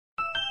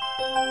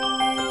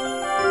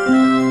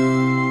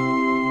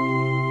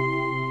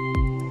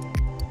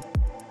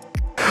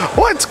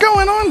What's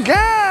going on,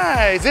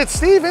 guys? It's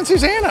Steve and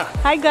Susanna.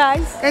 Hi,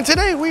 guys. And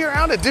today we are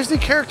out at Disney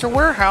Character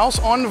Warehouse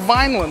on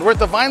Vineland. We're at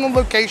the Vineland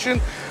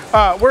location.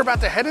 We're about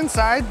to head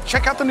inside,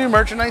 check out the new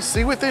merchandise,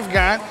 see what they've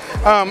got.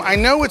 I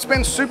know it's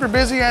been super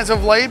busy as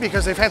of late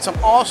because they've had some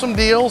awesome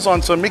deals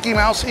on some Mickey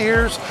Mouse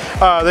ears.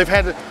 They've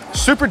had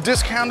super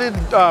discounted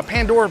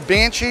Pandora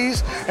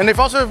Banshees, and they've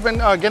also been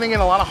getting in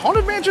a lot of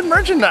Haunted Mansion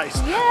merchandise.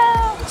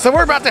 Yeah. So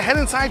we're about to head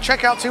inside,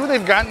 check out, see what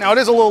they've got. Now it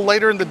is a little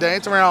later in the day.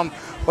 It's around,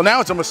 well, now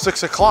it's almost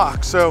 6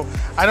 o'clock. So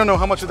I don't know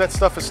how much of that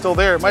stuff is still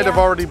there. It might have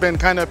already been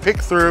kind of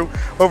picked through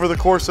over the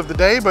course of the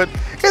day, but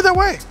either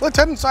way, let's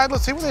head inside.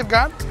 Let's see what they've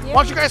got. Yeah.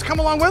 Why don't you guys come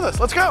along with us?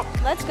 Let's go.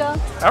 Let's go.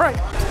 All right.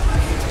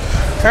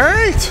 All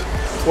right.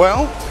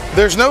 Well,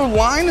 there's no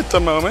line at the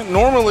moment.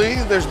 Normally,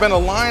 there's been a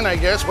line, I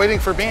guess, waiting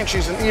for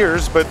Banshees and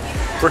ears, but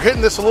we're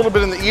hitting this a little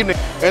bit in the evening,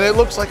 and it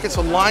looks like it's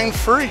a line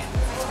free.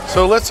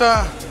 So let's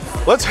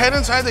head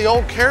inside the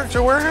old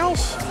Character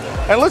Warehouse,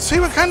 and let's see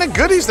what kind of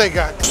goodies they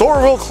got.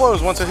 Store will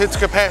close once it hits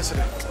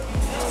capacity.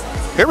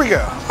 Here we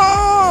go.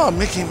 Oh,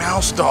 Mickey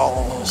Mouse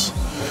dolls.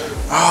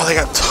 Oh, they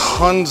got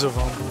tons of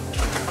them.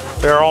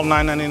 They're all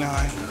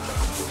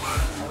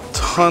 $9.99.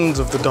 Tons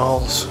of the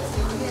dolls.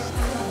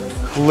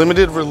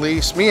 Limited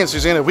release. Me and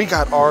Susanna, we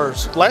got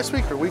ours last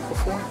week or week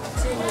before?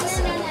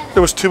 It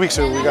was 2 weeks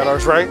ago we got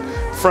ours, right?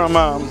 From,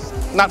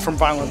 not from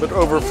Vineland, but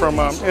over from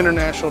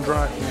International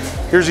Drive.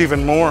 Here's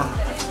even more.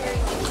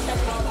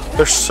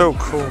 They're so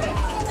cool.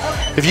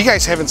 If you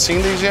guys haven't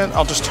seen these yet,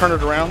 I'll just turn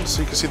it around so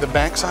you can see the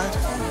backside.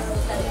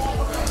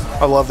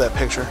 I love that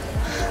picture.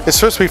 It's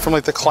supposed to be from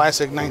like the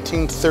classic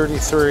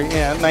 1933,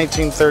 yeah,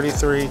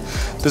 1933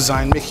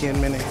 design Mickey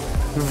and Minnie.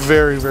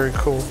 Very, very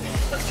cool.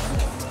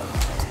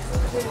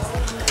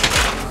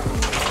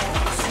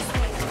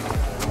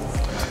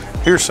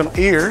 Here's some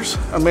ears,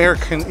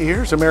 Americana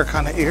ears,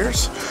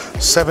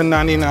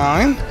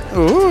 $7.99.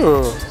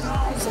 Ooh.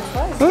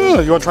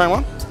 Ooh, you want to try them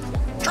on?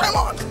 Try them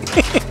on.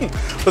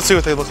 Let's see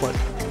what they look like.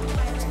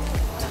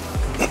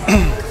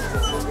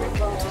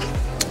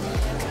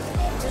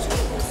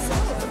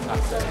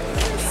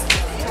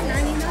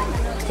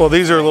 Well,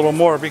 these are a little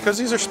more because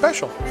these are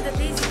special.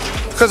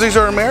 Because these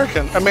are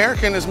American.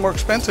 American is more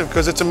expensive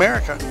because it's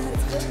America.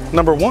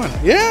 Number one.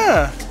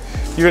 Yeah.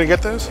 You're going to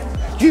get those?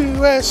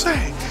 USA.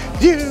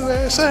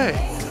 USA.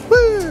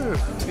 Woo.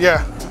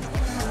 Yeah.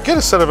 Get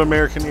a set of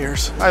American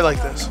ears. I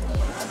like this.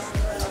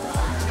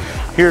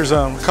 Here's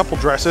a couple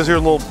dresses. Here are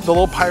the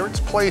little Pirates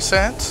play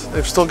sets.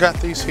 They've still got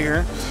these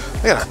here.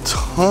 They got a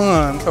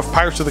ton of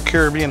Pirates of the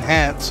Caribbean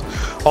hats.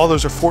 All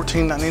those are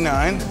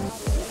 $14.99.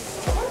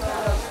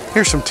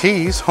 Here's some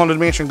tees. Haunted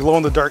Mansion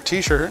glow-in-the-dark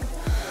t-shirt.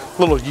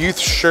 Little youth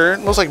shirt.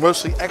 Looks like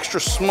mostly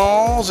extra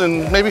smalls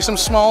and maybe some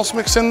smalls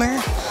mixed in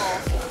there.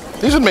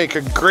 These would make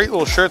a great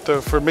little shirt though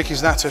for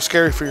Mickey's Not So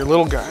Scary for your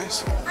little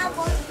guys.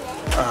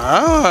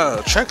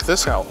 Ah, check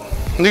this out.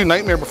 New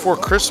Nightmare Before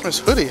Christmas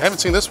hoodie. I haven't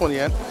seen this one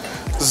yet.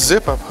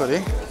 Zip up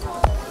hoodie.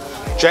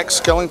 Jack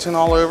Skellington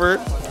all over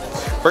it.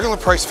 Regular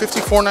price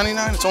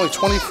 $54.99. It's only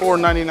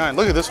 $24.99.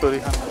 Look at this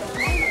hoodie.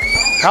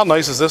 How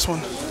nice is this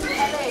one?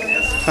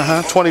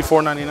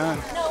 $24.99.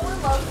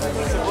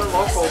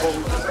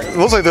 It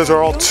looks like those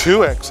are all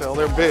 2XL.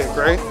 They're big,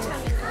 right?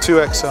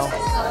 2XL.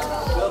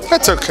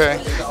 That's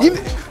okay.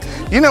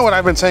 You know what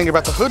I've been saying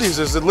about the hoodies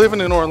is that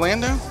living in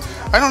Orlando,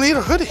 I don't need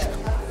a hoodie.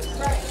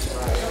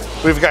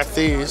 We've got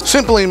these.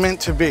 Simply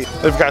meant to be.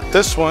 They've got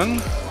this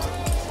one.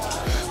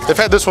 They've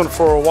had this one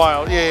for a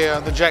while. Yeah,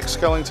 the Jack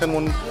Skellington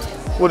one.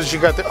 What did you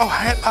got there? Oh,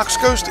 Hatbox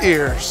Ghost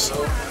ears.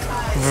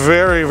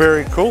 Very,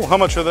 very cool. How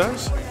much are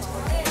those?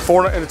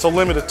 And it's a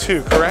limit of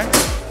 2, correct?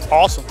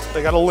 Awesome.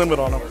 They got a limit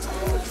on them.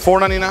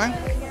 $4.99.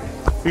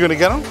 You gonna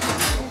get them?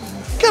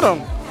 Get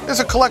them. It's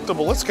a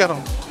collectible. Let's get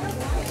them.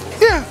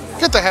 Yeah,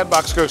 get the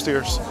Hatbox Ghost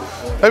ears.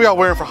 Maybe I'll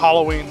wear them for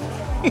Halloween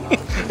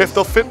if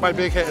they'll fit my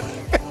big head.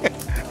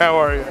 How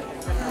are you?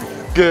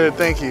 Good,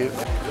 thank you.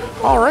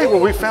 All right,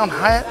 well, we found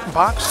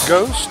Hatbox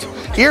Ghost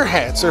ear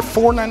hats. They're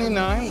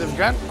 $4.99. They've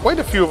got quite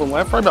a few of them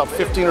left, probably about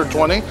 15 or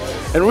 20,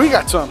 and we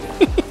got some.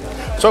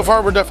 So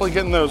far, we're definitely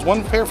getting those.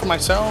 One pair for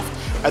myself.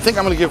 I think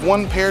I'm going to give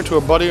one pair to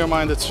a buddy of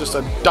mine that's just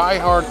a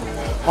die-hard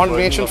Haunted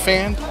Mansion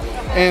fan.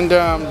 And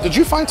did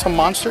you find some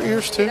monster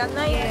ears too?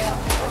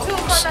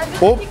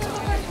 Oh,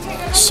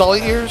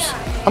 Sully ears?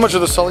 How much are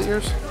the Sully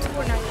ears?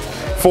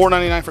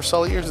 $4.99 for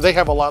Sully ears. They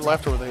have a lot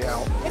left, or are they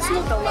out? It's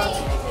not a lot.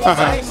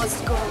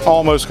 Almost gone.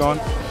 Almost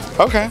gone.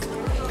 Okay.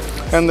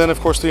 And then,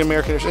 of course, the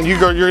American ears. And you're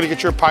going to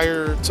get your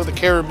Pirates of the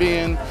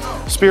Caribbean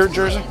Spirit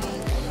jersey?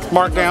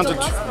 Marked down to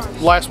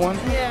last one?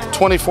 Yeah.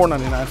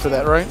 $24.99 for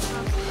that, right?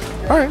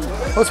 All right,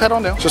 let's head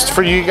on down. Just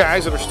for you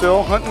guys that are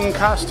still hunting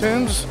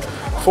costumes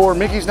for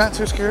Mickey's Not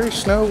So Scary,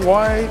 Snow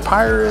White,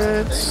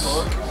 Pirates,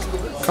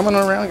 coming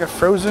around. We got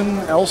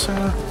Frozen,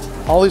 Elsa.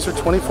 All these are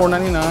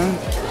 $24.99.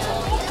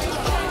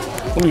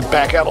 Let me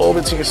back out a little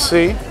bit so you can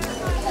see.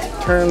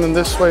 Turn them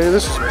this way.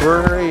 This is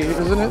Brave,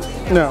 isn't it?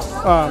 No,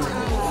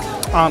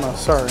 Anna,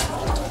 sorry.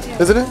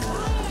 Isn't it?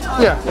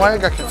 Yeah, why I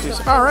got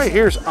confused. All right,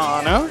 here's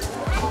Anna.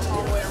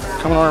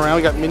 Coming on around,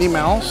 we got Minnie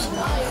Mouse.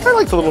 I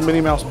like the little Minnie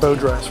Mouse bow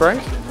dress,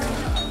 right?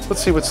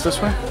 Let's see what's this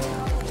way.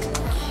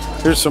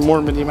 Here's some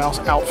more Minnie Mouse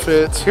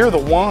outfits. Here are the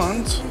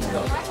wands.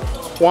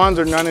 Wands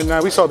are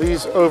 $9.99. We saw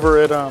these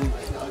over at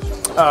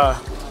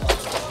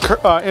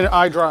in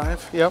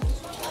iDrive. Yep.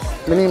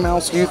 Minnie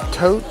Mouse Youth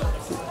Tote.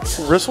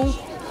 Bristle.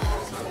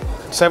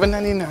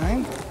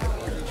 $7.99.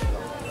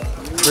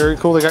 Very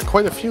cool. They got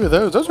quite a few of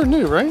those. Those are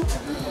new, right?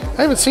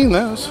 I haven't seen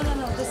those.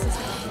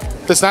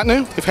 This is not new?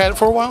 You've had it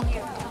for a while?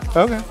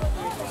 Okay.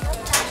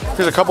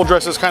 Here's a couple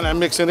dresses kind of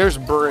mixed in. There's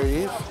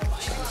Brave.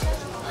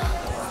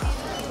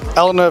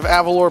 Elena of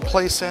Avalor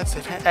play sets.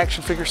 They've had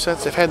action figure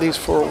sets. They've had these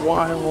for a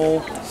while.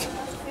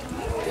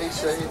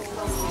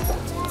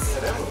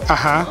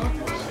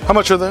 How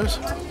much are those?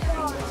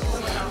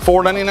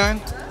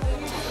 $4.99.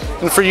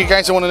 And for you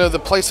guys that want to know, the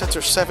play sets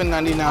are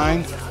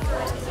 $7.99.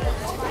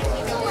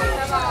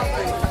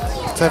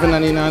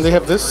 $7.99. They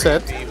have this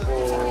set.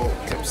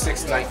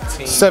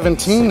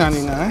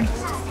 $17.99.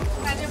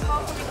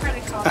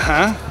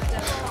 A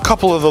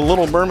couple of the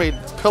Little Mermaid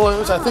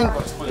pillows. I think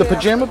the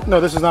pajama.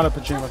 No, this is not a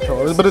pajama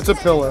pillow, but it's a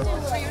pillow.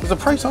 Is the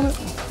price on it?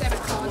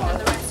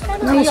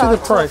 Let me see the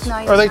price.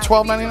 Are they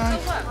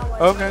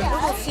 $12.99? Okay.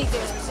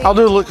 I'll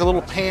do a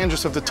little pan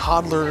just of the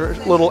toddler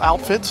little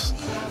outfits.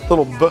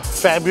 Little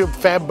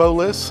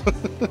fabulous.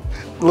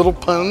 Little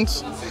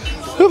puns.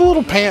 Look at the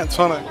little pants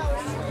on it.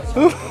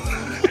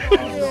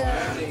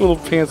 Little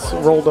pants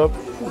rolled up.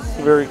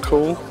 Very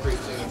cool.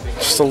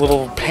 Just a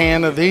little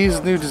pan of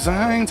these new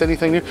designs.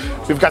 Anything new?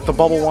 We've got the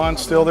bubble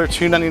wands still. They're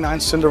 $2.99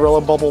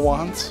 Cinderella bubble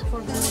wands.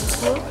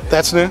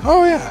 That's new.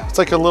 Oh yeah, it's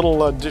like a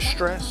little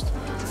distressed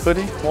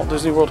hoodie, Walt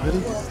Disney World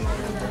hoodie.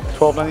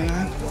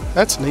 $12.99.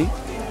 That's neat.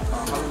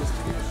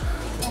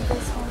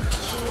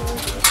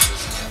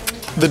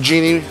 The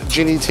Genie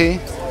tee,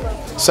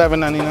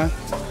 $7.99.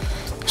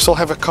 Still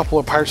have a couple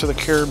of Pirates of the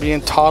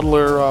Caribbean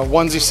toddler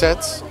onesie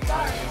sets.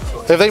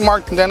 Have they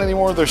marked them down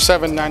anymore? They're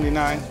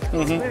 $7.99.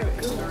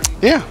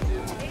 Yeah.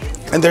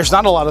 And there's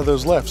not a lot of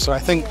those left, so I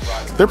think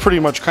they're pretty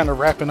much kind of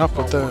wrapping up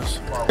with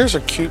those. Here's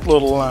a cute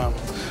little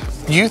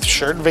youth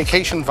shirt,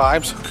 Vacation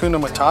Vibes, Hakuna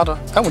Matata.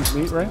 That one's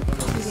neat, right?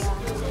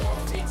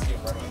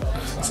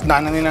 It's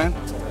 $9.99.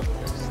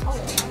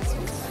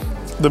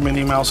 The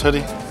Minnie Mouse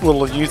hoodie,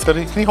 little youth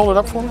hoodie. Can you hold it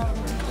up for me?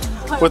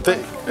 With the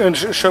and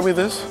show me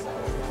this.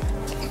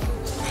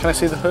 Can I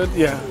see the hood?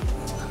 Yeah.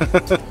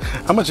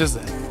 How much is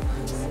that?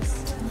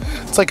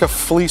 It's like a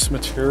fleece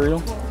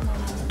material.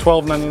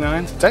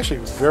 $12.99. It's actually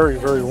very,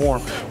 very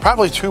warm.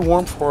 Probably too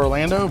warm for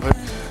Orlando, but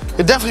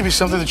it'd definitely be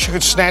something that you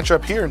could snatch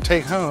up here and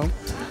take home.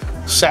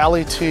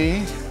 Sally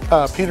T,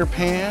 Peter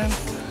Pan,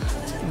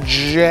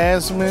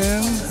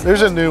 Jasmine.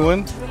 There's a new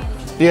one.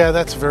 Yeah,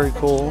 that's very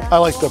cool. I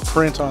like the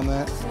print on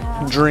that.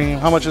 Dream.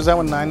 How much is that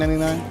one?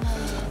 $9.99.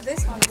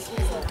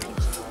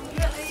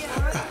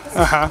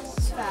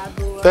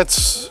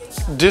 That's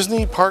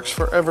Disney Parks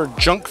Forever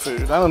junk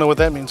food. I don't know what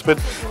that means, but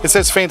it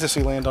says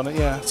Fantasyland on it.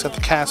 Yeah, it's at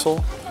the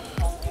castle.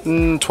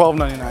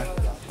 $12.99.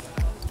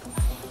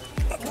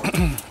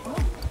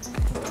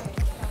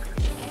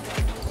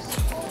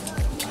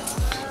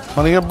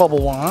 Plenty of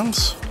bubble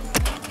wands.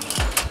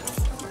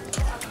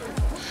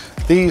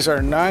 These are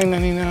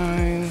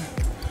 $9.99.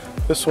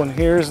 This one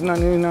here is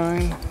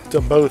 $9.99.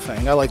 The bow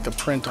thing. I like the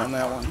print on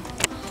that one.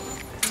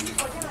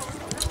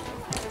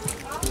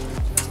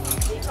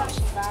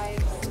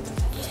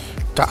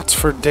 Dots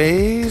for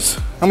Days.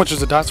 How much is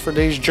the Dots for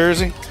Days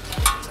jersey?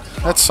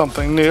 That's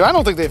something new. I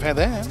don't think they've had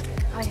that.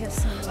 I have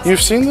seen this.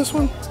 You've seen this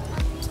one?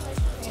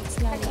 It's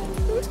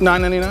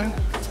 $9.99.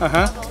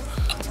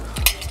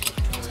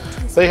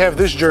 $9.99? They have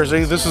this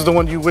jersey. This is the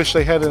one you wish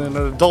they had in an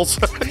adult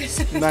size.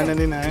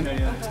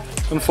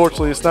 $9.99.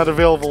 Unfortunately, it's not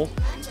available.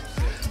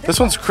 This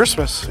one's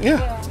Christmas.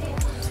 Yeah.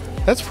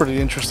 That's pretty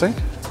interesting.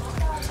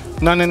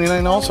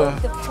 $9.99 also.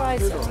 The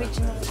price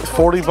original.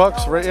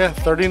 $40, right? Yeah,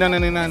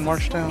 $39.99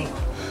 marked down.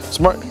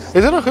 Smart.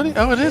 Is it a hoodie?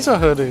 Oh, it is a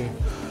hoodie.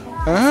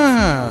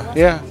 Ah,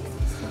 yeah.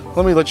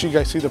 Let me let you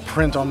guys see the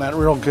print on that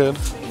real good.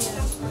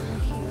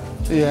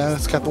 Yeah,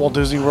 it's got the Walt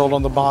Disney World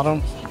on the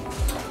bottom.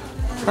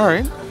 All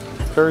right,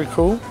 very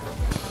cool.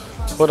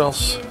 What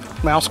else?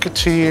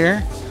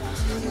 Mouseketeer.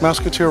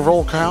 Mouseketeer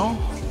roll call.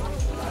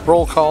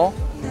 Roll call.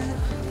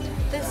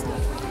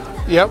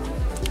 Yep.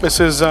 This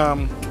is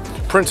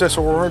Princess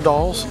Aurora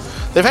dolls.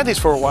 They've had these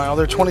for a while.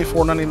 They're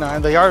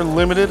 $24.99. They are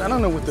limited. I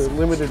don't know what they're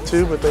limited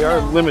to, but they are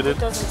limited.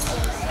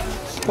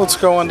 Let's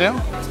go on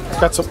down.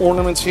 Got some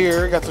ornaments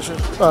here. Got the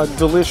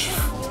Delish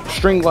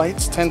string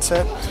lights, 10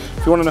 set.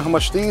 If you want to know how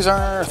much these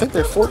are, I think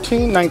they're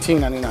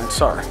 $19.99.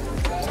 Sorry.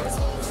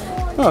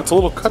 Oh, it's a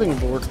little cutting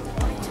board.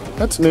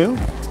 That's new.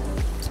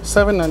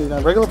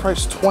 $7.99. Regular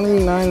price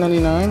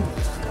 $29.99.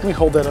 Let me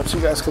hold that up so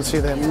you guys can see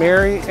that.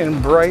 Merry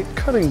and Bright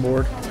cutting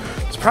board.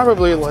 It's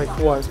probably like,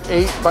 what,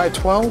 8 by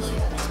 12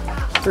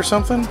 or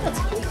something?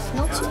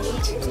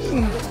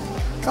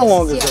 How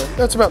long is that?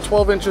 That's about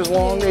 12 inches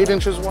long, 8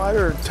 inches wide,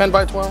 or 10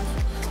 by 12?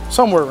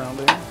 Somewhere around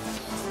there.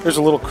 There's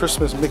a little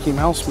Christmas Mickey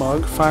Mouse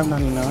mug,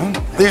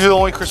 $5.99. These are the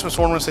only Christmas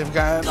ornaments they've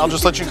got. I'll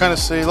just let you kind of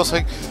see. Looks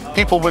like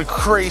people went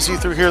crazy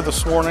through here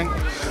this morning.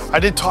 I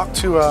did talk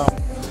to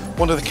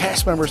one of the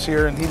cast members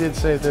here, and he did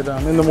say that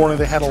in the morning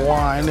they had a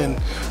line,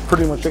 and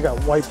pretty much they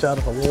got wiped out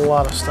of a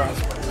lot of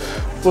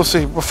stuff. We'll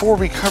see. Before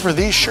we cover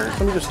these shirts,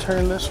 let me just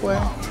turn this way.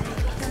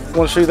 I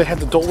want to show you they had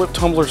the Dole Whip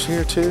tumblers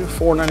here too,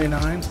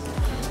 $4.99.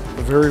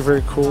 Very,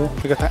 very cool.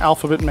 We got the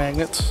alphabet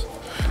magnets.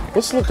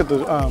 Let's look at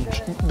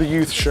the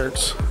youth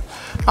shirts.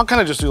 I'll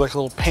kind of just do like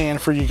a little pan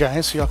for you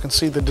guys so y'all can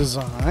see the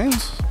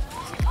designs.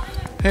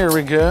 Here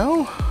we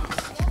go.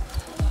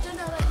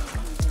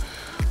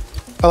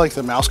 I like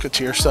the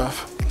Mouseketeer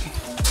stuff.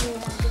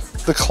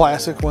 The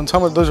classic ones. How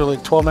much? Those are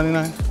like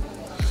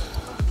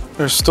 $12.99.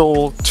 There's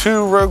still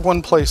 2 Rogue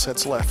One play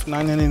sets left,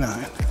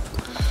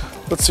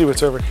 $9.99. Let's see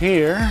what's over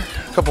here.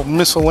 A couple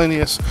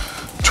miscellaneous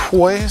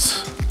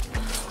toys.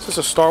 Is this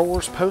a Star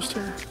Wars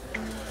poster?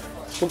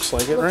 Looks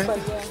like it, right?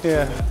 Like,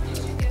 yeah.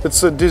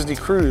 It's a Disney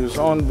Cruise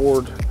on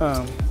board.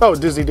 Oh,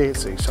 Disney Day at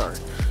Sea, sorry.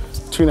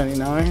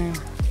 $2.99.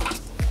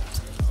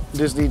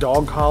 Disney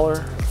dog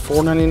collar,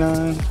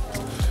 $4.99.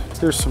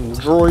 Here's some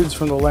droids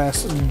from The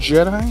Last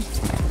Jedi,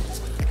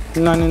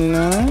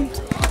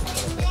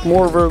 $9.99.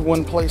 More Rogue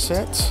One play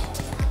sets.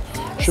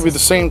 Should be the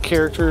same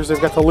characters.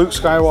 They've got the Luke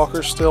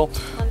Skywalker still.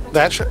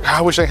 That shirt,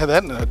 I wish I had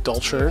that in an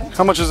adult shirt.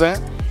 How much is that?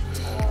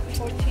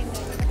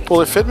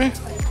 Will it fit me?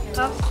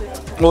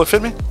 Will it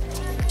fit me?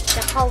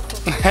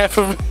 Half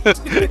of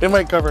it. It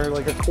might cover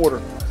like a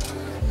quarter.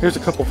 Here's a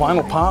couple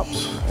vinyl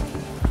pops.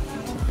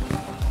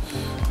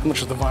 How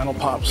much are the vinyl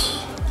pops?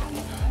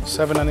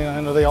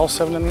 $7.99. Are they all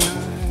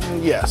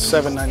 $7.99? Yeah,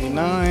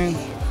 $7.99.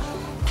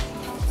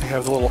 They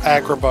have the little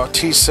Agrabah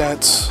tea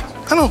sets.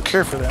 I don't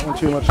care for that one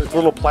too much. It's a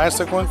little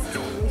plastic one.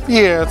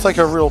 Yeah, it's like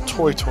a real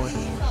toy.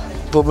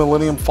 The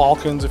Millennium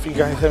Falcons, if you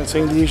guys haven't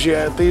seen these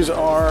yet. These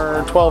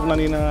are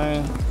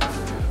 $12.99.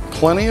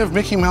 Plenty of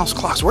Mickey Mouse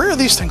clocks. Where are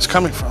these things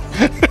coming from?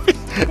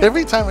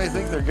 Every time I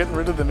think they're getting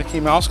rid of the Mickey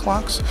Mouse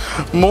clocks,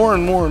 more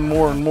and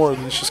more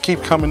of these just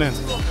keep coming in.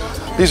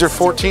 These are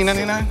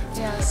 $14.99?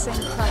 Yeah, same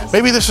price.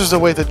 Maybe this is the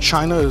way that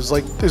China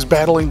is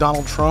battling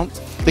Donald Trump.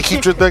 They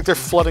keep like they're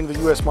flooding the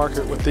U.S.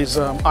 market with these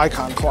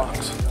icon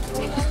clocks.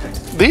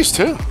 These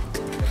too.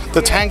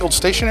 The Tangled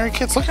stationary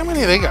kits. Look how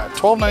many they got.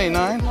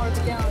 $12.99.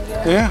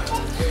 Yeah.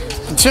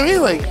 To me,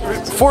 like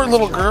for a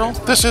little girl,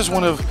 this is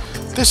one of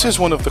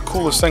the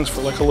coolest things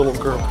for like a little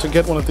girl to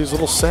get one of these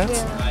little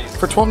sets.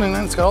 For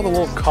 $12.99, it's got all the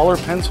little color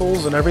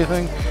pencils and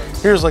everything.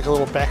 Here's like a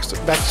little back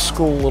to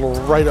school little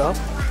write up.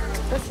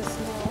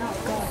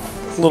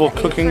 Little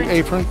cooking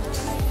apron.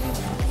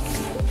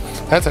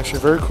 That's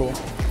actually very cool.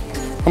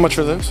 How much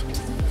are those?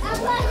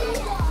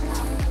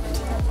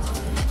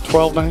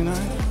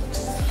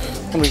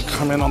 $12.99. Let me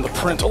come in on the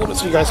print a little bit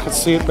so you guys can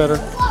see it better.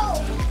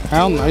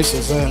 How nice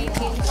is that?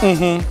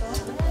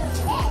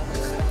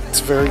 It's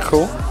very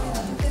cool.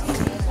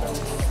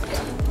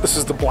 This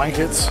is the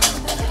blankets,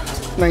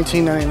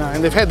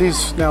 $19.99. They've had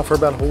these now for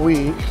about a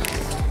week.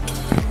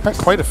 Got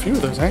quite a few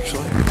of those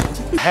actually.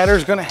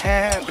 Hatter's Gonna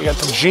Hat. We got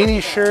the Genie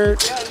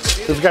shirt.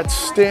 We've got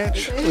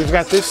Stitch. We've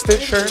got this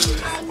Stitch shirt.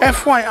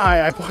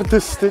 FYI, I bought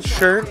this Stitch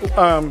shirt,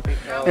 and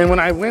when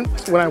I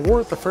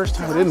wore it the first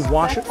time, I didn't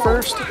wash it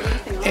first,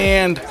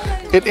 and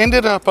it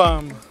ended up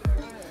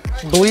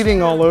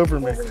bleeding all over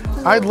me.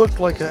 I looked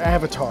like an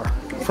avatar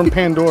from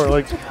Pandora.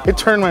 Like, it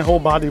turned my whole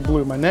body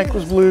blue. My neck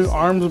was blue,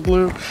 arms were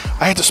blue.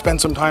 I had to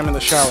spend some time in the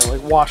shower,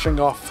 like washing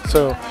off.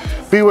 So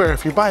beware,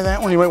 if you buy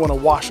that one, you might want to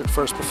wash it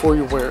first before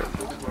you wear it.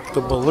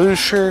 The Baloo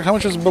shirt. How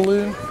much is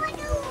Baloo?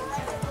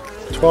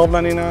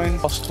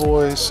 $12.99. Lost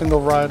Toys,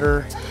 Single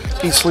Rider,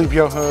 Eat Sleep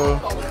Yo-Ho,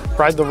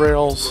 Ride the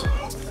Rails.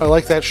 I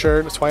like that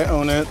shirt, that's why I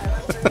own it.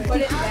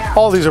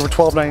 All these are for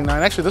 $12.99.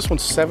 Actually, this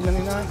one's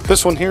 $7.99.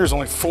 This one here is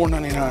only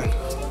 $4.99.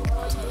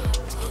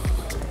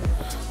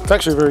 It's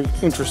actually a very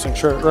interesting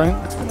shirt, right?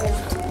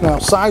 Now,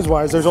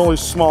 size-wise, there's only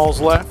smalls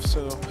left,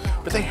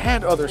 but they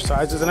had other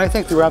sizes, and I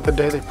think throughout the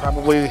day they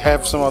probably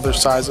have some other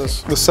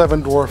sizes. The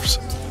Seven Dwarfs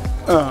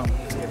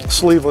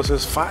sleeveless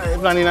is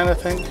 $5.99, I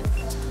think.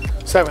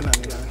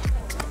 $7.99.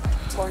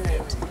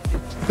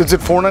 Is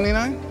it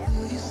 $4.99?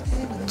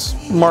 It's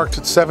marked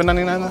at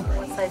 $7.99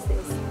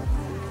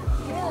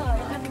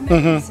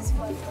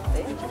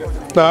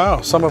 though?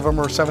 Oh, some of them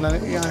are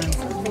 $7.99.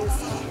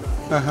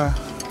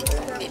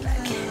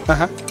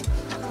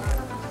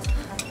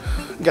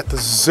 Got the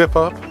zip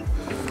up.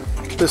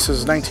 This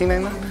is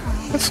 $19.99.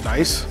 That's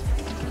nice.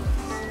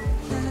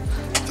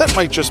 That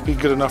might just be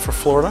good enough for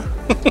Florida.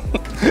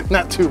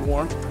 Not too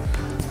warm.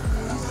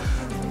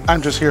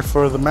 I'm just here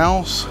for the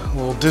mouse,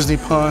 little Disney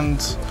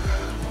puns.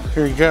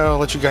 Here you go,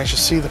 let you guys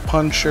just see the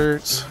pun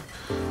shirts.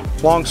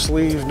 Long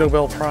sleeve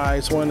Nobel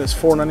Prize one is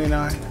 $4.99.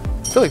 I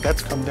feel like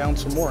that's come down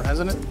some more,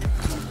 hasn't it?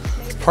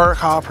 Park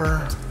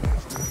Hopper,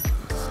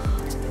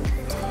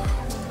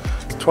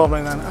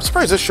 $12.99. I'm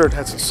surprised this shirt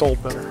hasn't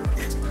sold better.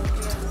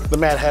 The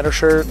Mad Hatter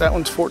shirt, that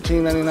one's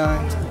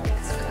 $14.99.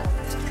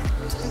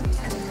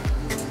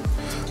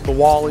 The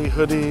Wally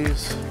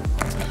hoodies.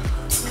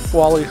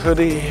 Wally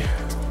hoodie.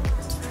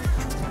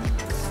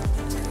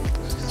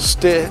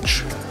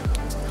 Stitch.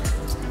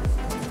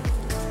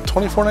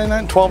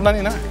 $24.99,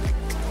 $12.99.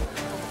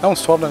 That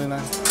one's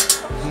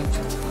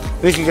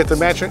 $12.99. You can get the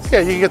matching, yeah,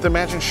 you can get the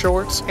matching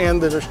shorts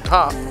and the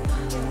top.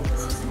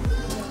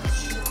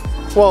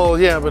 Well,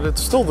 yeah, but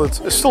it's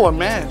still a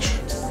match.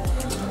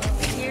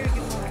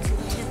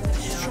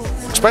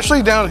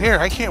 Especially down here,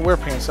 I can't wear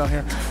pants down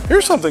here.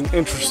 Here's something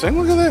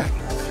interesting. Look at that.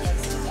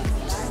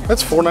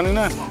 That's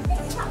 $4.99.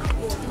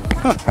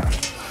 Huh.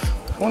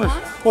 I wonder.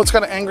 Well, it's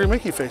got an angry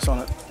Mickey face on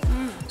it.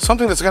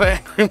 Something that's got an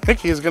angry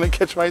Mickey is going to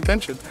catch my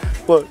attention.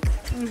 Look.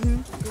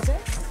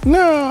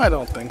 No, I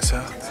don't think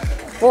so.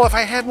 Well, if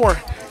I had more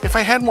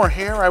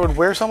hair, I would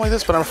wear something like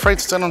this. But I'm afraid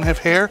since I don't have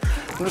hair,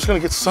 I'm just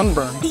going to get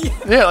sunburned.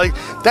 Yeah, like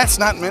that's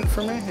not meant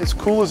for me. As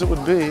cool as it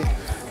would be,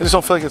 I just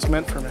don't feel like it's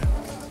meant for me.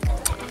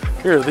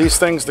 Here, these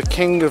things, the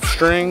king of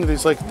string.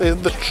 These like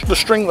the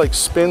string like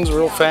spins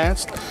real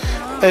fast,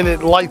 and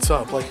it lights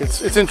up. Like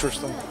it's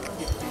interesting.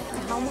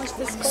 How much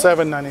this cost?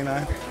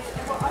 $7.99.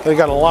 They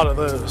got a lot of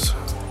those.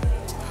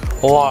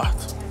 A lot.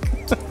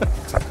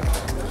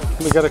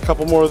 We got a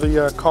couple more of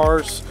the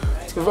Cars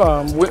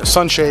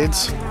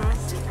sunshades.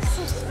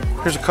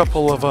 Here's a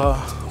couple of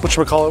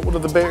whatchamacallit, what are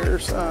the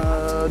bears?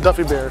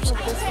 Duffy bears.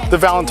 The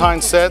Valentine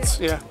sets.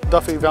 Yeah,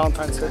 Duffy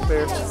Valentine set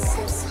bears.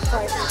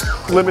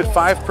 Limit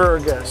 5 per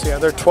guest. Yeah,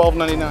 they're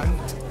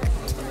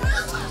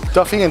 $12.99.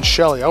 Duffy and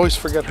Shelly. I always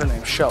forget her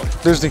name. Shelly.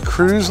 There's the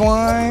cruise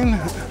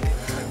line.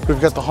 We've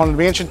got the Haunted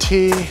Mansion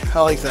tee.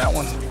 I like that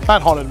one.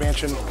 Not Haunted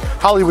Mansion.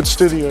 Hollywood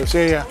Studios.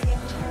 Yeah.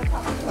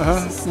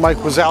 Mike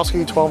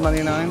Wazowski,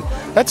 $12.99.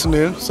 That's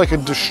new. It's like a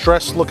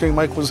distressed looking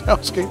Mike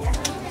Wazowski.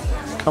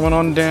 Coming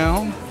on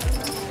down.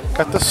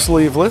 Got the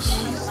sleeveless.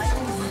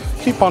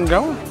 Keep on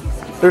going.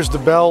 There's the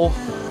Bell.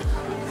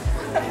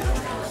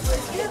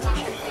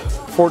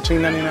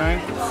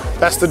 $14.99.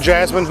 That's the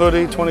Jasmine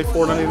hoodie,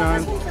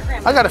 $24.99.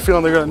 I got a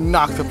feeling they're going to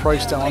knock the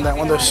price down on that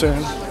one though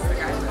soon.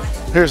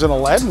 Here's an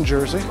Aladdin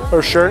jersey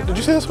or shirt. Did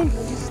you see this one?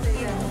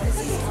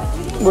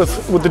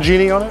 With the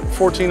genie on it,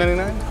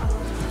 $14.99.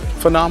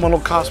 Phenomenal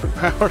cosmic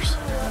powers.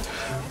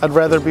 I'd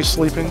rather be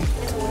sleeping.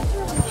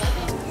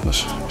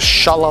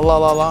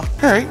 Sha-la-la-la-la. All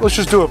right, let's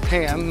just do a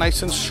pan,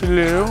 nice and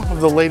slow, of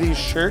the ladies'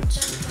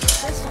 shirts.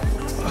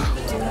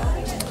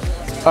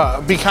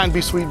 Be Kind,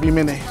 Be Sweet, Be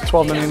Minnie,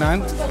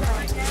 $12.99.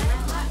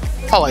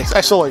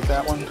 I still like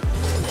that one.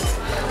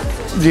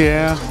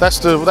 Yeah, that's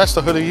the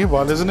hoodie you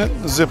bought, isn't it?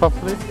 The zip-up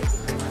hoodie.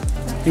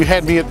 You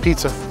had me at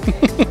pizza.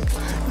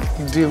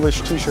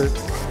 Delish t-shirt.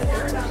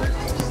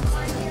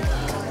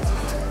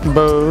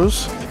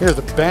 Bows. Here's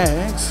the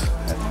bags.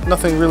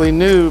 Nothing really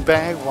new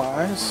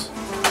bag-wise.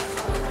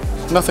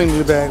 Nothing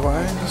new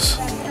bag-wise.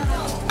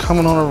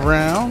 Coming on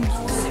around.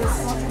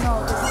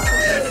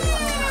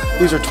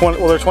 These are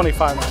they're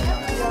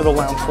 $25.99 for the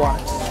lounge fly.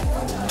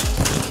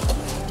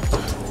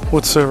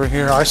 What's over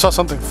here? I saw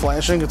something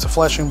flashing. It's a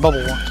flashing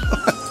bubble one.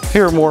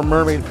 Here are more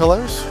mermaid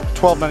pillows.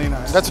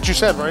 $12.99. That's what you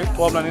said, right?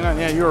 $12.99.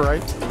 Yeah, you were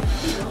right.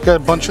 Got a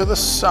bunch of the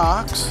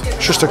socks.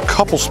 Just a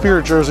couple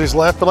Spirit jerseys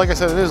left, but like I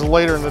said, it is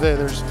later in the day.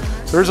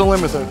 There's a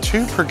limit though.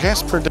 2 per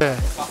guest per day.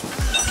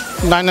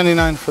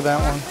 $9.99 for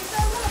that one.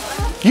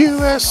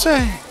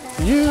 USA,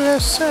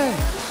 USA.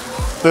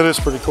 That is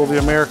pretty cool. The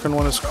American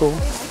one is cool.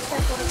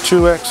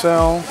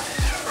 2XL.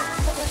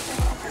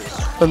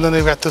 And then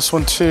they've got this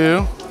one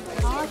too.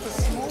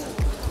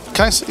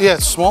 Can I see? Yeah,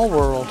 it's Small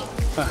World.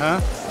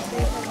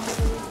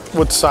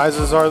 What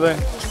sizes are they?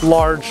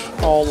 Large,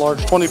 all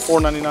large.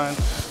 $24.99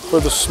 for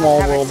the Small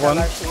World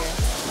one.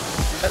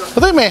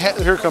 But they may have,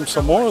 here comes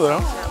some more though.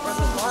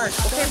 A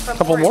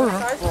couple more,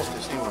 huh?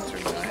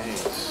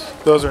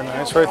 Those are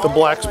nice, right? The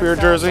Black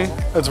Spirit jersey,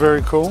 that's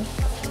very cool.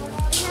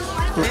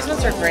 These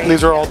ones are great.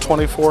 These are all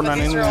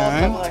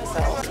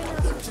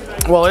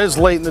 $24.99. Well, it is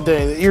late in the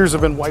day. The ears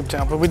have been wiped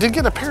out, but we did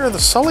get a pair of the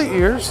Sully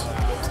ears.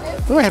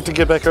 We might have to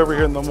get back over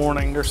here in the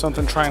morning or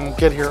something, try and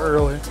get here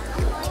early.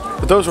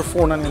 But those are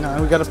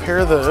 $4.99. We got a pair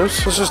of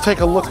those. Let's just take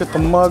a look at the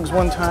mugs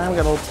one time. We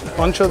got a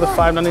bunch of the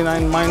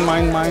 $5.99 Mine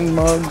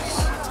mugs.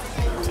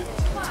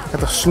 Got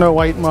the Snow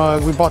White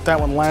mug. We bought that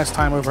one last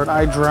time over at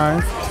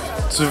iDrive.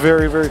 It's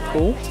very, very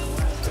cool.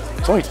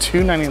 It's only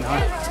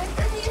 $2.99.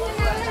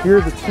 Here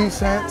are the tea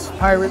sets,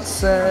 Pirate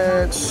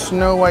set,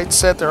 Snow White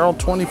set. They're all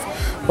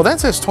well, that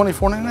says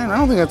 $24.99. I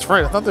don't think that's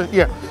right. I thought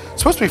yeah,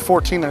 it's supposed to be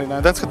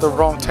 $14.99. That's got the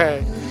wrong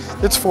tag.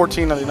 It's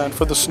 $14.99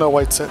 for the Snow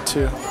White set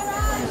too.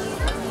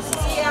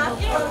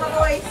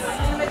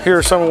 Here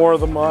are some more of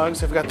the mugs.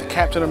 They've got the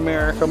Captain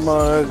America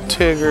mug,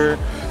 Tigger.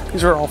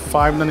 These are all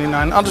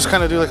 $5.99. I'll just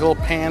kind of do like a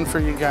little pan for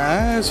you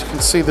guys. You can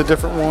see the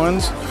different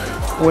ones.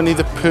 Winnie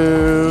the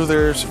Pooh,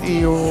 there's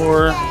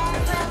Eeyore,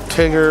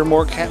 Tigger,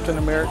 more Captain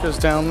Americas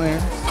down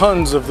there.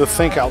 Tons of the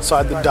Think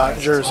Outside the Dot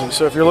jersey.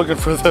 So if you're looking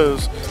for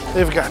those,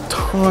 they've got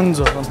tons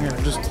of them here.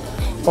 Just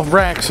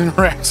racks and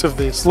racks of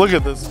these. Look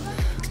at this.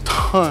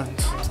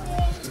 Tons.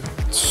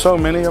 So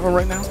many of them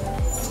right now.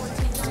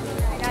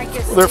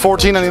 They're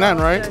 $14.99,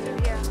 right?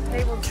 Yeah,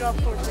 they will drop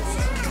for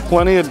this.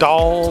 Plenty of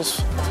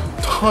dolls.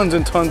 Tons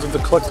and tons of the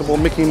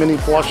collectible Mickey Minnie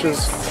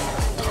plushes.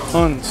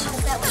 Tons.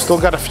 Still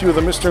got a few of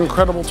the Mr.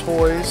 Incredible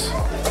toys.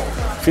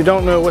 If you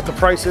don't know what the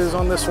price is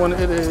on this one,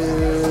 it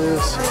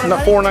is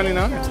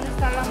 $4.99.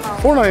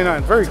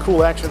 $4.99. Very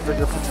cool action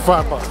figure for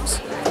 $5.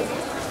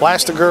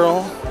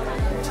 Elastigirl,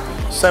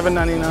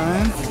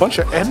 $7.99. A bunch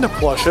of Edna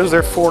plushes.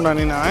 They're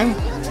 $4.99.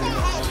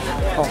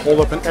 I'll hold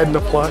up an Edna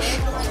plush.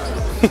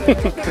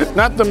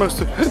 not the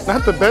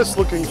best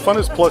looking,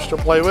 funnest plush to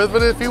play with,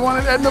 but if you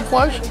want an Edna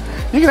plush,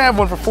 you can have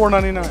one for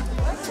 $4.99.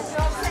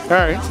 All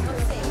right.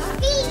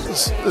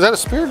 Is that a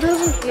Spear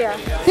jersey? Yeah.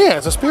 Yeah,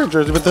 it's a Spear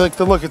jersey, but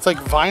the look, it's like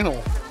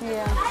vinyl.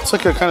 Yeah. It's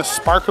like a kind of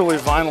sparkly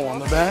vinyl on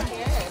the back.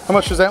 How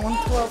much is that one?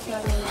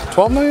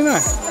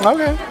 $12.99.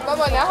 Okay.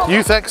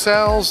 Youth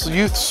XLs,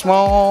 youth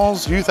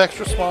smalls, youth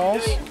extra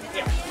smalls.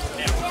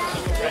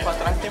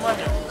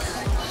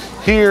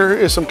 Here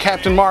is some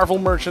Captain Marvel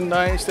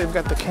merchandise. They've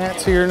got the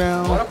cats here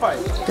now.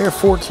 They're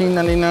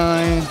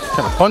 $14.99.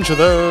 Got a bunch of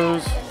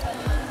those.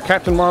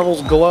 Captain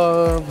Marvel's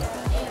glove.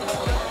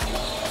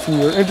 If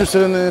you're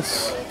interested in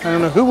this, I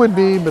don't know who would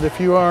be, but if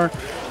you are,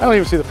 I don't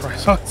even see the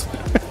price on it.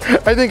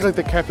 I think like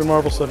the Captain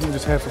Marvel stuff you can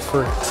just have for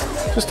free.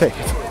 Just take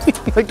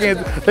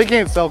it. they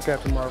can't sell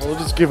Captain Marvel. They'll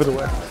just give it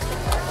away.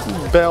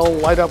 Bell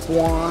light up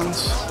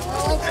wands.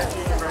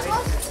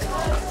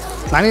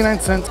 99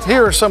 cents.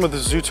 Here are some of the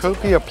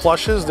Zootopia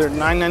plushes. They're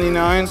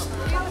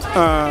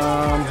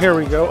 $9.99. Here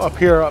we go. Up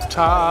here, up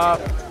top.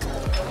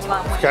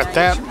 Got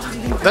that.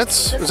 Is that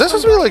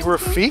supposed to be like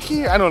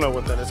Rafiki? I don't know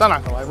what that is. I'm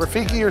not gonna lie.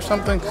 Rafiki or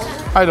something?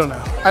 I don't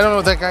know. I don't know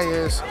what that guy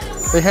is.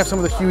 They have some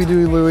of the Huey,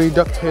 Dewey, Louie,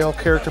 DuckTale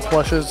character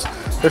plushes.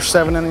 They're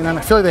 $7.99.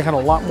 I feel like they had a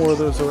lot more of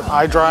those at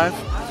iDrive,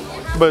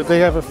 but they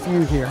have a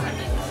few here.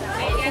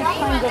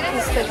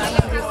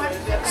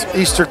 Some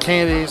Easter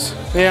candies.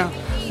 Yeah.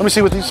 Let me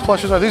see what these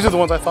plushes are. These are the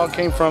ones I thought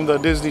came from the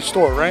Disney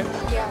store, right?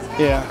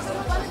 Yeah.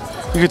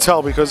 You could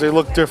tell because they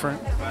look different.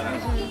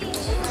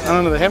 I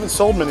don't know, they haven't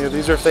sold many of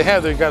these, or if they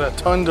have, they've got a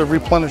ton to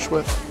replenish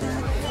with.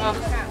 I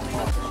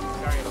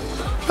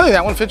think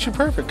that one fits you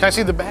perfect. Can I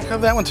see the back of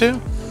that one too?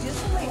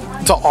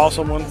 It's an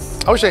awesome one.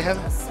 I wish they had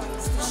that.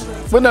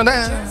 But no,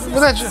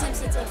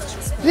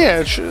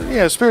 yeah,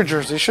 Spirit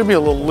jersey. It should be a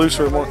little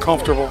looser, more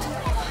comfortable.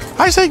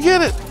 I say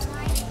get it.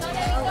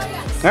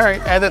 All right,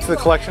 add that to the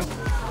collection.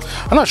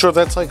 I'm not sure if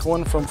that's like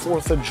one from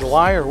 4th of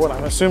July or what.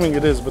 I'm assuming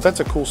it is, but that's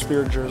a cool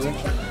Spirit jersey.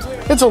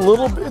 It's a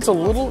little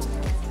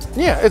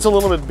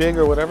bit big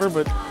or whatever,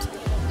 but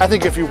I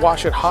think if you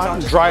wash it hot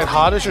and dry it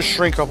hot, it should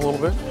shrink up a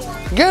little bit.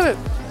 Get it.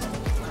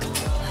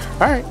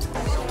 All right.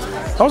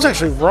 I was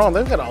actually wrong.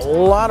 They've got a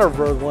lot of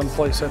Rogue One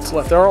playsets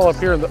left. They're all up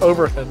here in the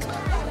overhead.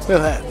 Look at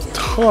that.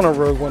 Ton of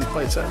Rogue One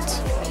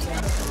playsets.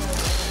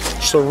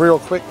 Just a real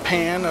quick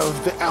pan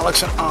of the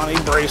Alex and Ani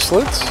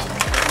bracelets.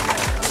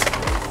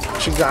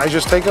 You guys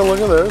just take a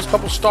look at those. A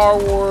couple Star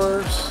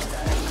Wars.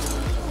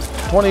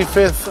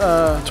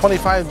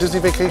 25 Disney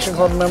Vacation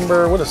Club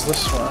member. What is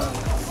this one?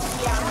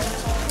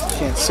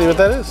 Can't see what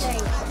that is.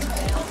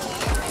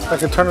 If I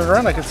can turn it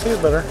around, I can see it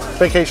better.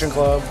 Vacation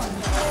Club.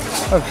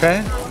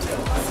 Okay.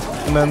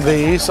 And then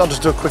these, I'll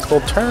just do a quick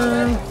little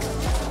turn.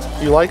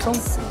 You like them?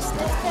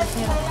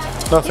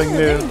 Nothing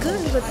new.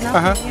 Good, but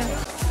nothing.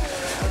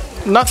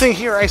 Nothing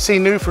here I see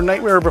new for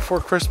Nightmare Before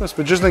Christmas,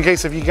 but just in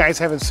case if you guys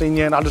haven't seen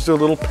yet, I'll just do a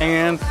little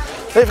pan.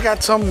 They've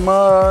got some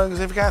mugs.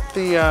 They've got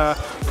the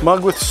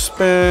mug with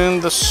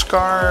spin, the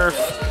scarf.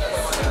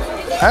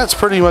 That's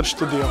pretty much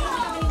the deal.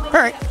 All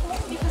right.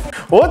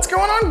 What's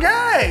going on,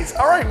 guys?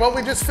 All right, well,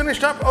 we just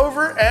finished up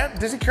over at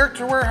Disney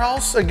Character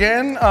Warehouse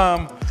again.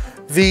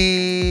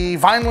 The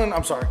Vineland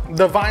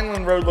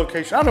Road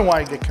location. I don't know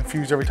why I get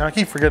confused every time. I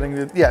keep forgetting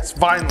that. Yes,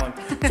 Vineland.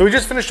 So we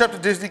just finished up the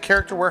Disney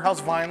Character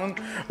Warehouse Vineland.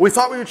 We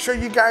thought we would show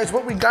you guys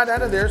what we got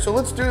out of there. So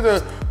let's do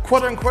the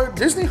quote unquote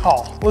Disney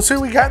haul. Let's see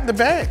what we got in the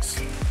bags.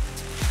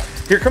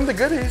 Here come the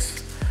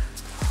goodies.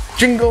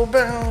 Jingle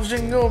bells,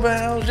 jingle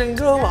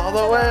all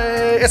the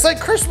way. It's like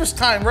Christmas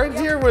time right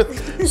here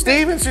with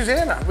Steve and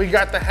Susanna. We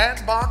got the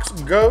hat box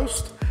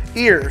ghost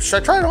ears.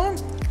 Should I try it on?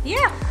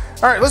 Yeah.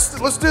 All right,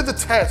 let's do the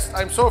test.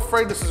 I'm so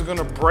afraid this is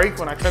gonna break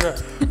when I try to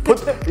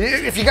put,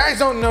 if you guys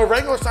don't know,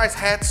 regular size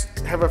hats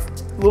have a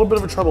little bit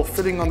of a trouble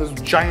fitting on this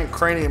giant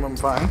cranium I'm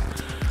finding.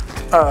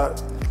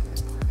 But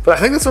I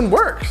think this one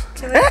works.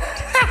 Can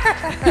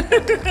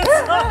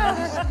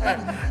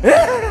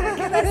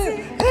I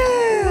see?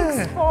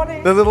 Looks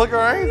funny. Does it look all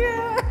right?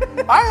 Yeah.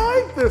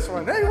 I like this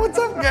one. Hey, what's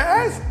up,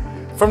 guys?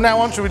 From now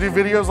on, should we do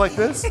videos like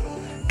this?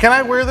 Can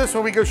I wear this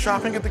when we go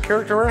shopping at the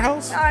Character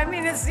Warehouse? I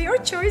mean, it's your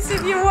choice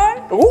if you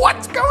want.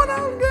 What's going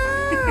on,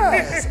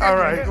 guys? All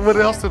right, what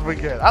else did we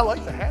get? I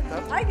like the hat,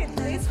 though. I get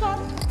this one.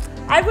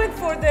 I went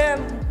for the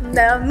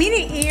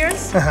Minnie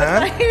ears.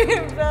 I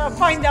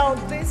find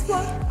out this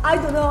one. I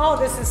don't know how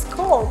this is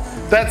called.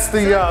 That's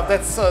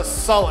the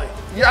Sully.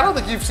 Yeah, I don't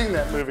think you've seen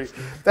that movie.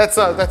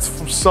 That's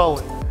from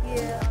Sully.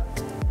 Yeah.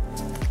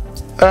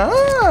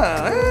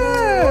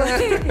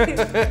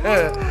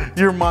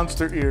 Your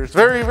monster ears.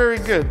 Very, very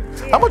good.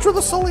 Yeah. How much were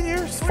the Sully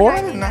ears?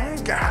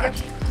 $4.99?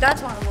 Gosh. Yep.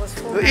 That one was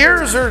 $4.99. The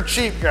ears are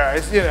cheap,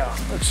 guys. You know.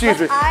 Excuse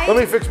me. Let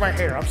me fix my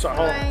hair. I'm sorry.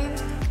 Hold on.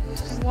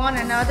 want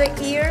another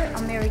ear,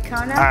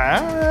 Americana.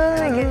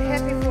 And I get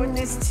happy for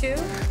this too.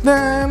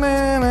 Na,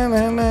 na, na,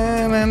 na,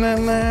 na, na,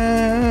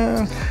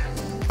 na.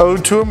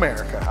 Ode to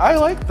America. I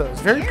like those.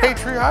 Very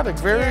patriotic,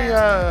 very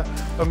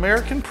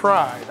American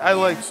pride. I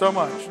like so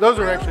much. Those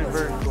are actually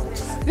very cool.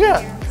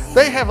 Yeah.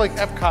 They have like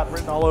Epcot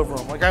written all over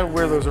them. Like I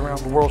wear those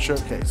around the World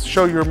Showcase.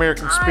 Show your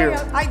American spirit.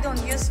 I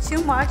don't use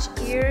too much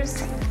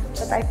ears,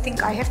 but I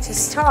think I have to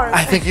start.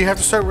 I think you have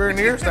to start wearing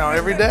ears now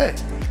every day.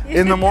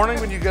 In the morning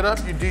when you get up,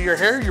 you do your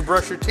hair, you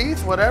brush your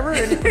teeth, whatever,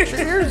 and you put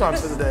your ears on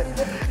for the day.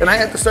 And I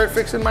have to start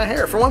fixing my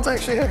hair. For once I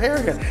actually have hair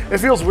again. It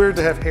feels weird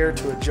to have hair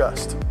to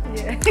adjust.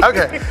 Yeah.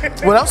 Okay,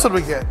 what else did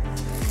we get?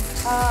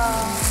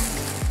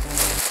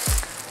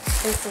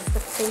 This is the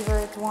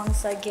favorite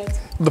ones I get.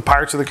 The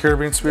Pirates of the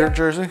Caribbean Spirit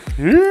jersey?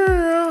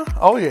 Yeah.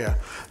 Oh yeah.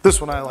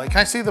 This one I like. Can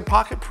I see the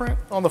pocket print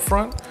on the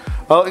front?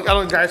 I don't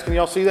know, guys, can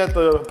y'all see that?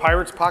 The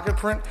Pirates pocket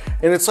print?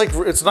 And it's like,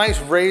 it's nice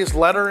raised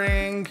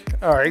lettering.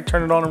 All right,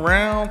 turn it on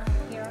around.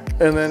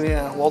 And then,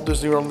 yeah, Walt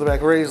Disney World on the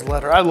back, raised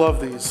letter. I love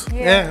these.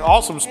 Yeah,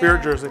 awesome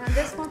Spirit jersey. And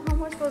this one, how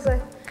much was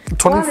it?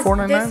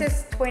 $24.99?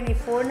 This is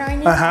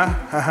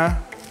 $24.99.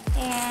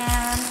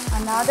 And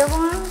another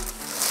one.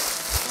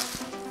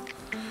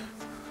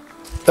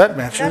 That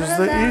matches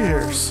the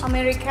ears.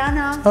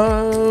 Americana.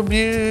 Oh,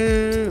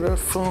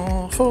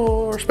 beautiful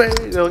for space.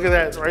 Look at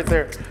that right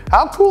there.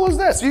 How cool is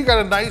that? So you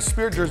got a nice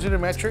Spirit jersey to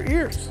match your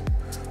ears.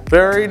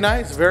 Very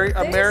nice, very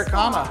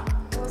Americana.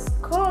 This one was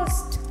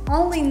cost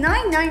only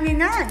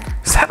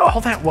 $9.99. Is that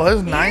all that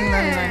was? $9.99?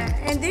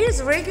 Yeah, and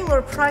there's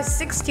regular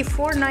price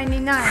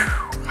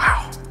 $64.99.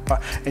 Wow.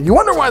 And you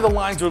wonder why the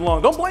lines are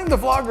long. Don't blame the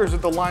vloggers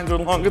that the lines are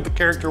long at the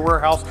Character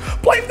Warehouse.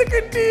 Blame the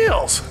good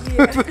deals.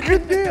 Yeah. The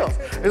good deals.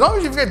 As long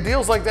as you've got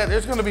deals like that,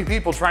 there's going to be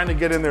people trying to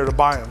get in there to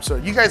buy them. So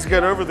you guys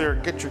get over there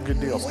and get your good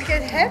deals. We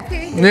get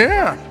happy.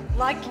 Yeah.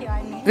 Lucky,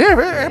 I mean. Yeah,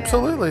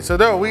 absolutely. So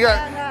no, we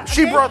got.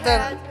 She brought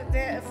that.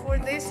 For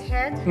this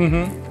head,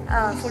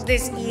 for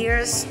these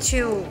ears,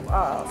 two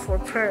for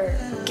per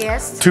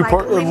guest. Two like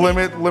per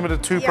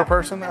limited two per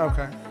person.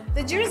 Okay.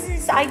 The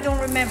jerseys, I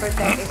don't remember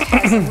that it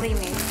has a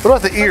limit. What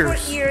about the But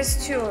ears? for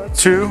ears too.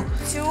 Two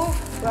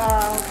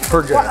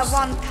per guest.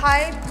 One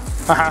type.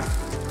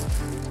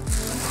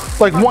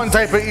 Like one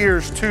type of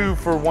ears, two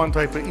for one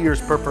type of ears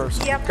per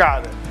person. Yep.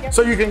 Got it. Yep.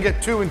 So you can get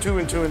two and two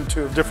and two and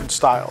two of different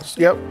styles.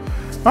 Yep.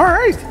 All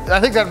right. I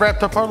think that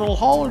wrapped up our little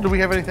haul, or do we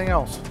have anything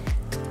else?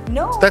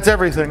 No. That's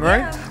everything, right?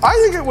 Yeah. I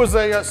think it was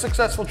a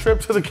successful trip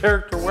to the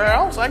Character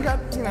Warehouse. I got,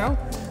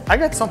 I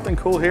got something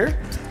cool here.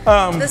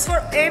 This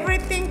for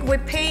everything we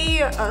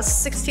pay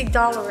 $60,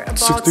 about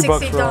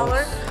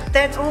 $60.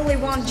 Then only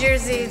one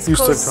jersey is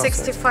cost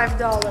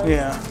 $65.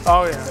 Yeah.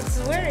 Oh yeah. It's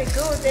very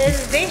good.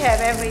 They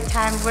have every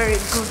time very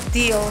good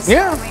deals.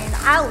 Yeah. I mean,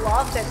 I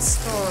love that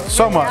store.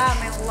 So Really, much.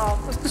 I'm in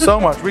love. So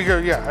much. We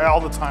go, all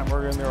the time.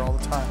 We're in there all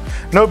the time.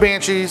 No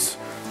Banshees,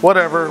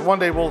 whatever. one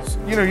day we'll,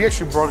 you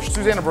actually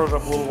Susanna brought it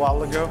up a little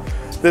while ago,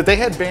 that they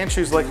had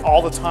Banshees like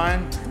all the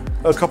time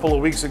a couple of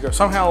weeks ago.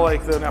 Somehow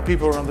now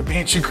people are on the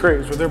Banshee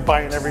craze where they're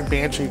buying every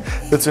Banshee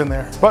that's in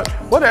there. But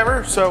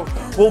whatever, so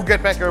we'll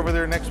get back over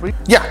there next week.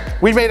 Yeah,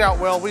 we made out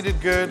well, we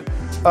did good.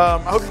 I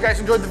hope you guys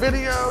enjoyed the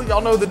video.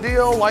 Y'all know the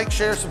deal. Like,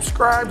 share,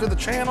 subscribe to the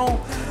channel.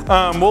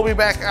 We'll be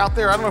back out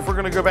there. I don't know if we're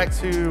gonna go back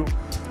to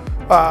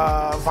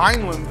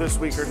Vineland this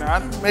week or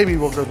not. Maybe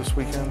we'll go this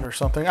weekend or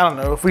something. I don't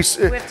know.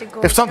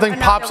 If something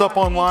pops up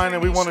online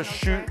and we want to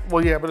shoot,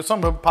 well, yeah, but if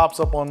something pops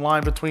up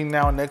online between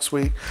now and next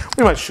week,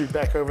 we might shoot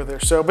back over there.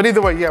 So, but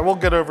either way, yeah, we'll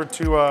get over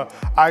to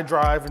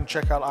iDrive and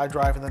check out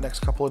iDrive in the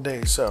next couple of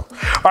days. So,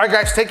 all right,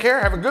 guys, take care.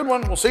 Have a good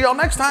one. We'll see y'all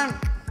next time.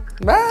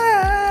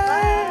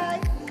 Bye.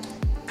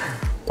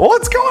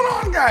 What's going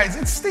on, guys?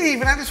 It's Steve,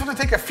 and I just want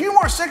to take a few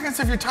more seconds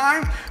of your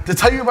time to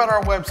tell you about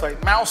our website,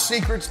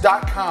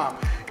 mousesecrets.com.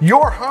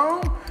 Your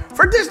home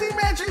for Disney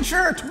matching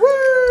shirts.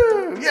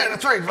 Woo! Yeah,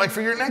 that's right. Like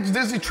for your next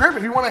Disney trip,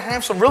 if you want to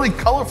have some really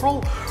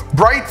colorful,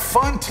 bright,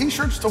 fun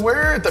t-shirts to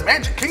wear at the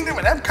Magic Kingdom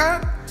at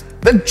Epcot,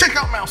 then check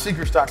out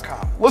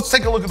mousesecrets.com. Let's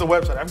take a look at the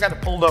website. I've got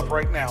it pulled up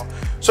right now.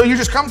 So you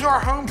just come to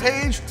our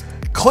homepage,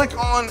 click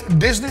on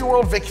Disney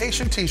World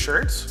Vacation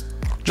t-shirts,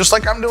 just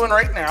like I'm doing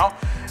right now,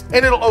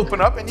 and it'll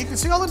open up and you can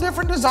see all the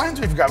different designs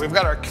we've got. We've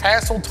got our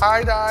Castle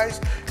tie-dyes,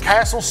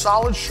 Castle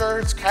solid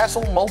shirts,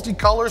 Castle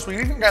multicolors.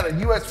 We've even got a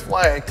US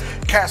flag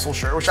Castle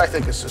shirt, which I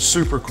think is just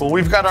super cool.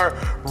 We've got our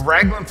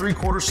Raglan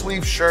 3/4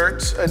 sleeve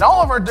shirts and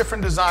all of our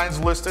different designs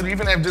listed. We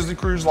even have Disney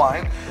Cruise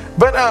Line.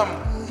 But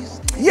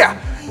yeah,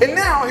 and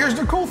now here's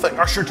the cool thing.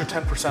 Our shirts are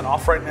 10%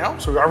 off right now,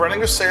 so we are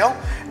running a sale,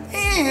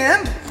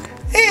 and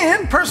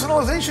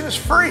personalization is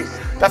free.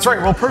 That's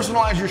right, we'll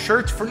personalize your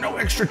shirts for no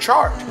extra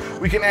charge.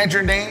 We can add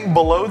your name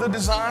below the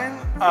design.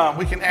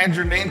 We can add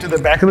your name to the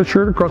back of the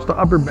shirt across the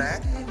upper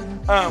back.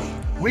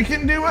 We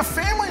can do a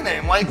family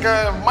name, like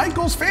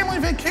Michael's Family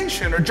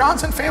Vacation or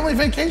Johnson Family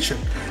Vacation.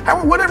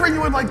 Whatever you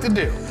would like to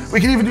do. We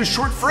can even do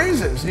short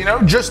phrases, you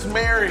know, just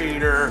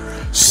married or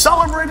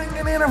celebrating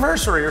an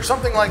anniversary or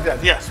something like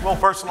that. Yes, we'll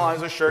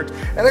personalize a shirt,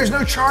 and there's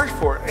no charge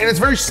for it. And it's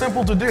very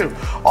simple to do.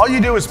 All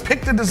you do is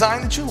pick the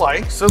design that you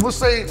like. So let's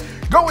say,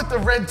 go with the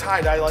red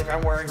tie-dye like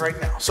I'm wearing right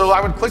now. So I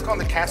would click on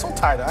the Castle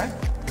tie-dye.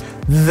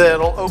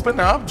 That'll open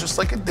up just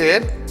like it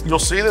did. You'll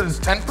see that it's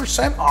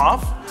 10%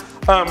 off.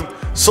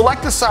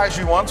 Select the size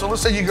you want. So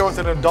let's say you go with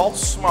an adult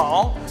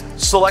small.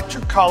 Select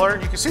your color.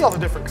 You can see all the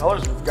different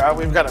colors we've got.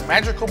 We've got a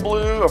magical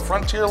blue, a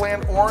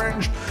Frontierland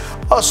orange,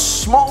 a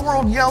Small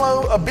World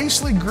yellow, a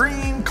Basely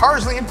green,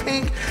 Carsland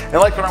pink, and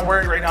like what I'm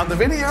wearing right now in the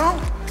video,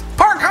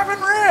 Park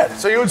Hopping red.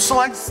 So you would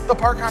select the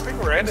Park Hopping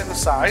red and the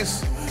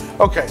size.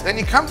 Okay, then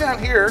you come down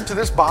here to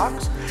this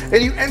box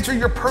and you enter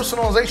your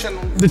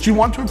personalization that you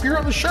want to appear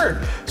on the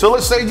shirt. So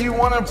let's say you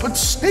want to put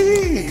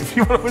Steve.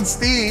 You want to put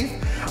Steve.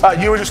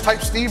 You would just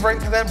type Steve right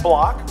into that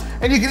block.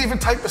 And you can even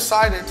type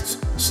beside it,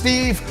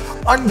 Steve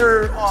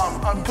under,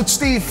 put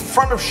Steve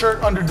front of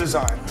shirt under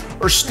design.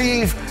 Or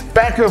Steve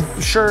back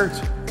of shirt.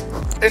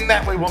 And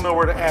that way we'll know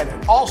where to add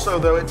it. Also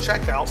though, at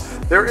checkout,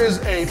 there is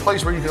a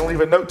place where you can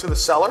leave a note to the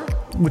seller,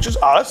 which is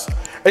us.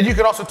 And you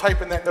can also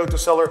type in that note to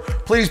seller,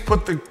 please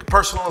put the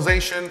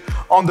personalization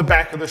on the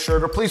back of the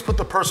shirt, or please put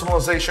the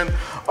personalization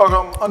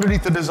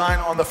underneath the design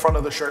on the front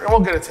of the shirt, and we'll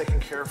get it taken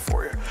care of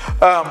for you.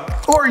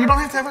 Or you don't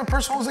have to have a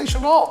personalization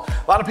at all.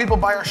 A lot of people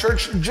buy our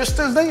shirts just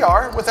as they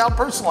are without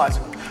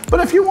personalizing them.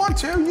 But if you want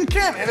to, you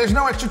can, and there's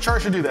no extra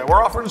charge to do that.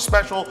 We're offering a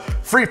special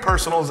free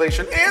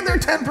personalization, and they're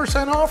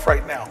 10% off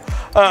right now.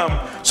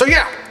 So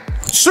yeah,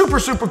 super,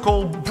 super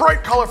cool,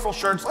 bright, colorful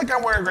shirts like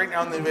I'm wearing right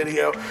now in the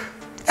video.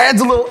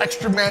 Adds a little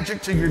extra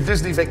magic to your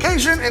Disney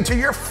vacation and to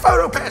your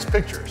PhotoPass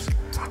pictures.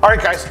 All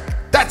right, guys,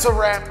 that's a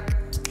wrap.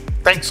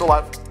 Thanks a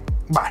lot.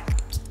 Bye.